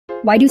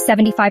Why do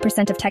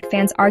 75% of tech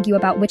fans argue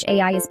about which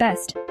AI is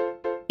best?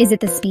 Is it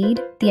the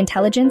speed, the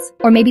intelligence,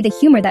 or maybe the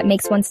humor that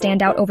makes one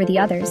stand out over the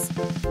others?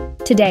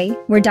 Today,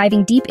 we're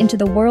diving deep into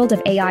the world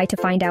of AI to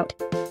find out.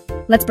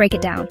 Let's break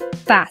it down,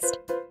 fast.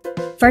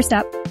 First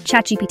up,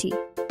 ChatGPT.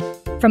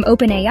 From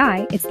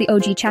OpenAI, it's the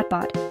OG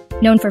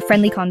chatbot, known for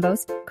friendly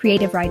convos,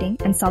 creative writing,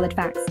 and solid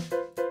facts.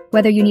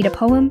 Whether you need a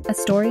poem, a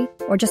story,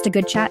 or just a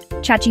good chat,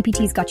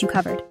 ChatGPT's got you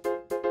covered.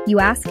 You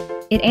ask,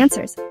 it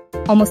answers.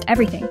 Almost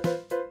everything.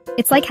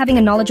 It's like having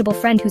a knowledgeable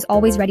friend who's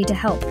always ready to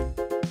help.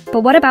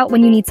 But what about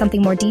when you need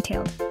something more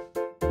detailed?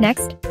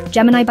 Next,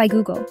 Gemini by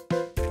Google.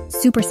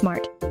 Super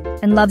smart,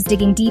 and loves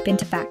digging deep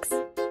into facts.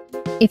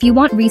 If you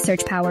want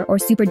research power or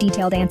super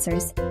detailed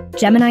answers,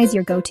 Gemini's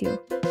your go-to.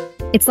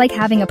 It's like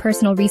having a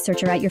personal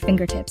researcher at your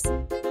fingertips.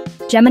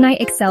 Gemini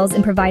excels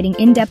in providing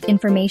in-depth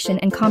information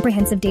and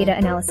comprehensive data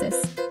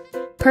analysis.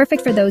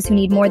 Perfect for those who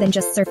need more than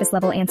just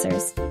surface-level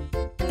answers.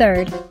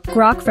 Third,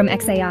 Grok from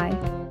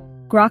XAI.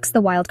 Grok's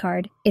the wild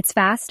card. It's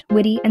fast,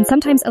 witty, and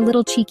sometimes a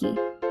little cheeky.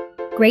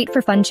 Great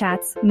for fun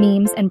chats,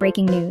 memes, and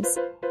breaking news.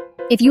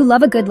 If you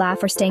love a good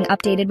laugh or staying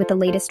updated with the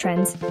latest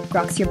trends,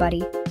 Grok's your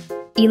buddy.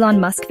 Elon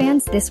Musk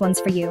fans, this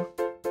one's for you.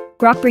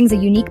 Grok brings a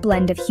unique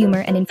blend of humor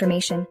and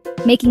information,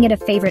 making it a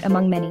favorite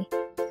among many.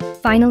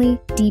 Finally,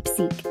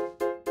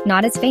 DeepSeek.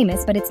 Not as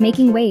famous, but it's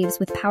making waves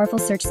with powerful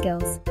search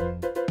skills.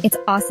 It's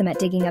awesome at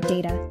digging up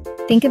data.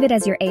 Think of it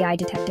as your AI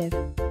detective.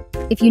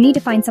 If you need to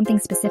find something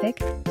specific,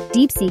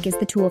 DeepSeek is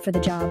the tool for the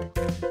job.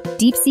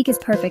 DeepSeek is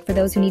perfect for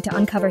those who need to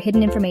uncover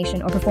hidden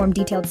information or perform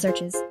detailed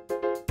searches.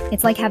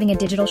 It's like having a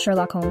digital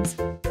Sherlock Holmes.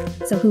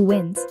 So who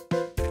wins?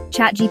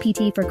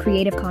 ChatGPT for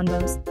creative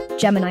convos,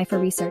 Gemini for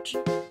research,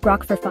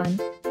 Grok for fun,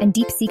 and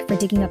DeepSeek for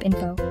digging up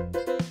info.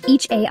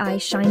 Each AI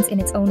shines in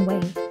its own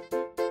way.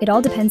 It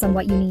all depends on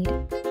what you need.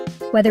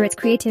 Whether it's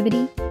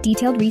creativity,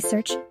 detailed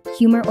research,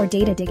 humor, or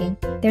data digging,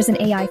 there's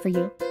an AI for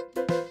you.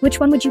 Which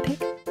one would you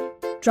pick?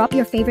 Drop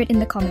your favorite in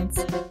the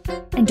comments.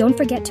 And don't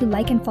forget to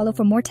like and follow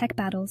for more tech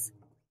battles.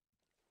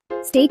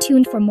 Stay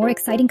tuned for more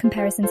exciting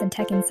comparisons and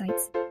tech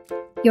insights.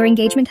 Your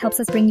engagement helps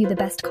us bring you the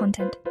best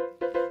content.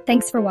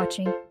 Thanks for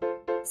watching.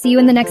 See you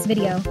in the next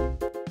video.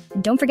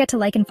 And don't forget to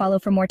like and follow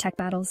for more tech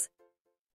battles.